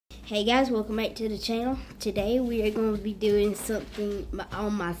Hey guys, welcome back to the channel. Today we are going to be doing something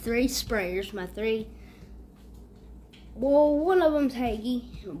on my three sprayers. One of them's HAGIE,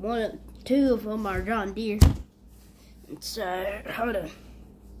 two of them are John Deere. So, hold on.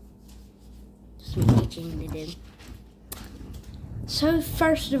 Some teaching to do. So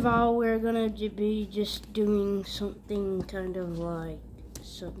first of all, we're going to be just doing something kind of like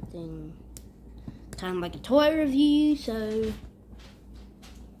a toy review.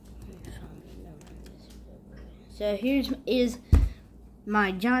 So here is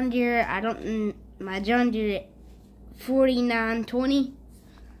my John Deere. My John Deere 4920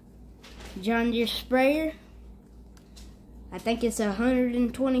 John Deere sprayer. I think it's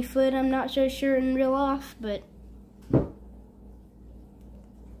 120 foot. I'm not so sure in real life, but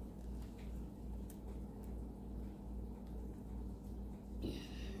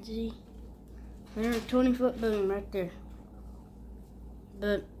see, 120 foot boom right there.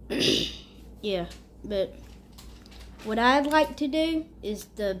 But yeah, but what I'd like to do is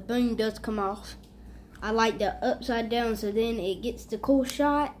the boom does come off. I like the upside down so then it gets the cool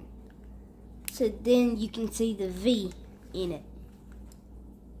shot. So then you can see the V in it.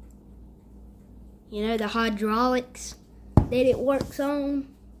 You know, the hydraulics that it works on.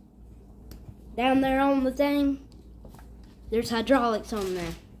 Down there on the thing, there's hydraulics on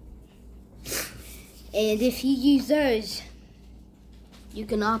there. And if you use those, you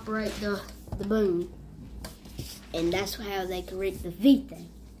can operate the boom. And that's how they correct the V thing.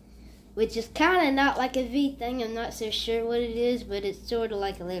 Which is kind of not like a V thing. I'm not so sure what it is, but it's sort of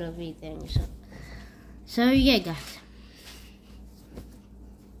like a little V thing or something. So yeah, guys.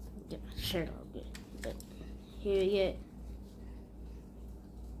 Get my shirt all good. But here you get.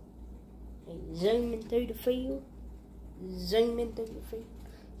 Zooming through the field. Zooming through the field.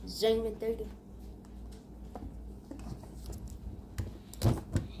 Zooming through the.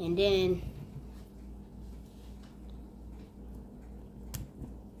 And then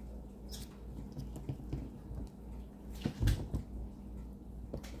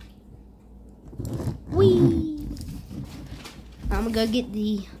whee! I'm gonna go get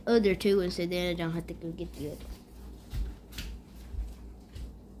the other two, and so then I don't have to go get the other.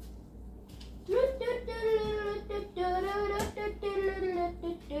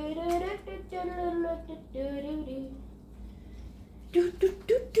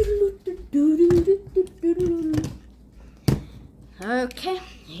 Okay,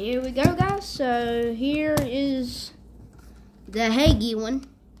 here we go, guys. So here is the HAGIE one.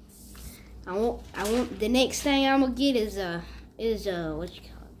 I want the next thing I'm gonna get is what you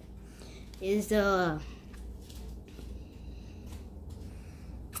call it? Is a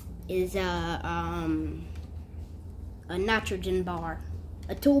nitrogen bar,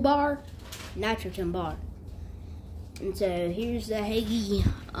 a toolbar, nitrogen bar. And so here's the HAGIE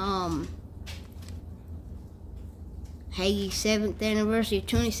HAGIE 7th anniversary of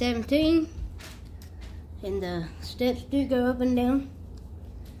 2017, and the steps do go up and down.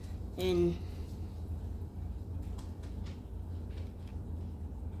 And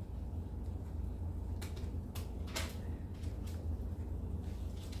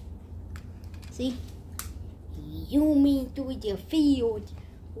see, zooming through the field.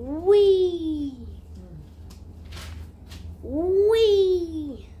 Wee,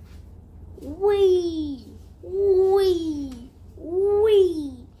 wee, wee, wee,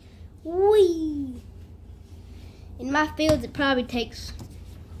 wee, wee. In my fields, it probably takes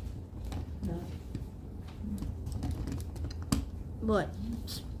what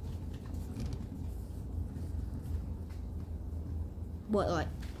like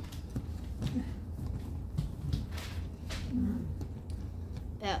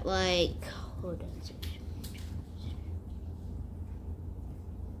about like, hold on,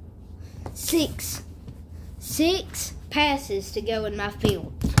 six passes to go in my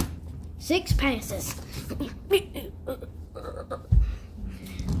field. 6 passes.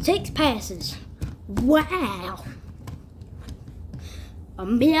 6 passes. Wow.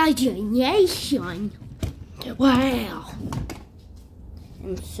 Imagination. Wow.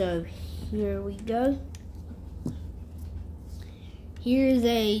 And so here we go. Here's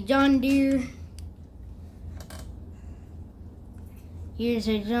a John Deere. Here's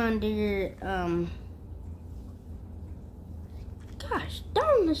a John Deere. Gosh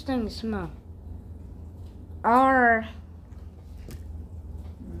darn, this thing is small.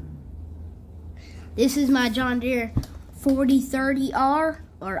 This is my John Deere 4030R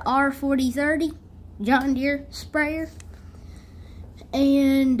or R4030 John Deere sprayer.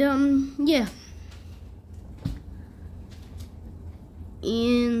 And yeah.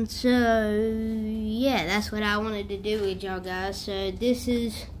 And so, yeah, that's what I wanted to do with y'all guys. So this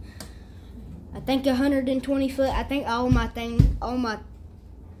is I think 120 foot. I think all my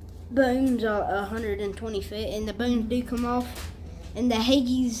booms are 120 foot, and the booms do come off, and the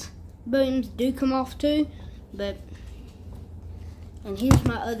HAGIE's booms do come off too. But, and here's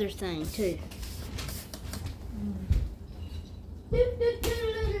my other thing too.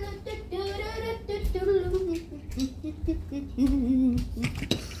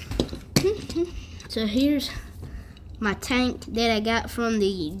 So here's my tank that I got from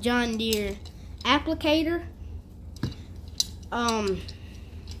the John Deere applicator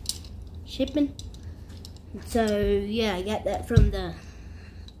shipping. So yeah, I got that from the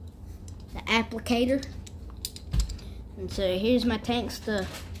applicator. And so here's my tank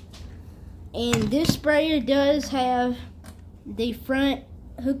stuff. And this sprayer does have the front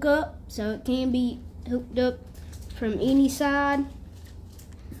hookup, so it can be hooked up from any side.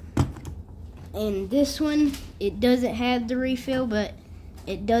 And this one, it doesn't have the refill, but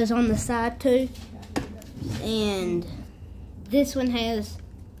it does on the side too. And this one has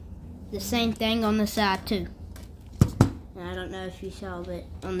the same thing on the side too. And I don't know if you saw that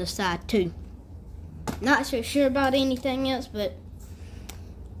on the side too. Not so sure about anything else, but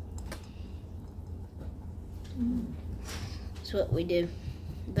that's what we do.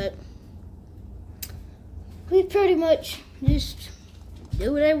 But we pretty much just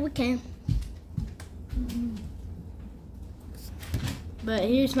do whatever we can. But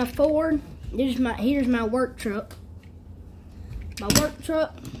here's my Ford. Here's my work truck. My work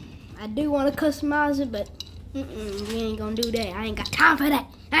truck. I do want to customize it, but we ain't gonna do that. I ain't got time for that.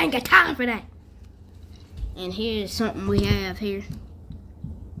 I ain't got time for that. And here's something we have here.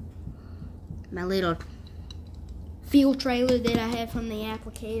 My little fuel trailer that I have from the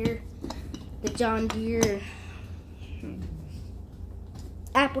applicator. The John Deere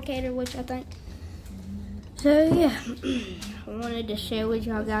applicator, which I think. So yeah, I wanted to share with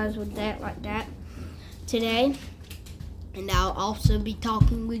y'all guys with that like that today. And I'll also be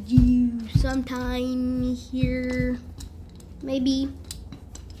talking with you sometime here, maybe.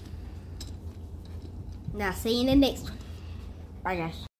 Now see you in the next one. Bye guys.